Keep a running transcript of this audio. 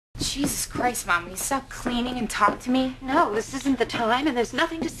Jesus Christ, Mom, will you stop cleaning and talk to me? No, this isn't the time, and there's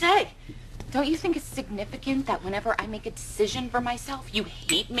nothing to say. Don't you think it's significant that whenever I make a decision for myself, you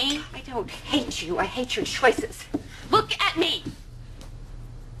hate me? I don't hate you. I hate your choices. Look at me!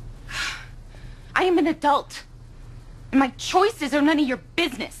 I am an adult, and my choices are none of your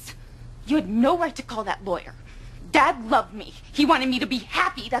business. You had no right to call that lawyer. Dad loved me. He wanted me to be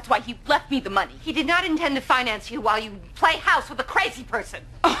happy. That's why he left me the money. He did not intend to finance you while you play house with a crazy person.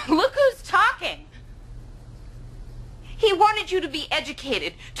 Oh, look who's talking. He wanted you to be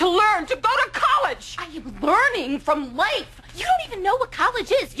educated, to learn, to go to college. I am learning from life. You don't even know what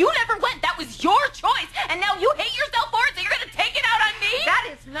college is. You never went. That was your choice. And now you hate yourself for it, so you're going to take it out on me?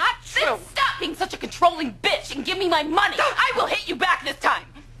 That is not true. Then stop being such a controlling bitch and give me my money. I will hit you back this time.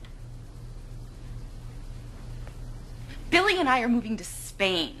 Billy and I are moving to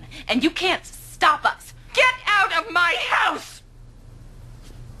Spain, and you can't stop us. Get out of my house!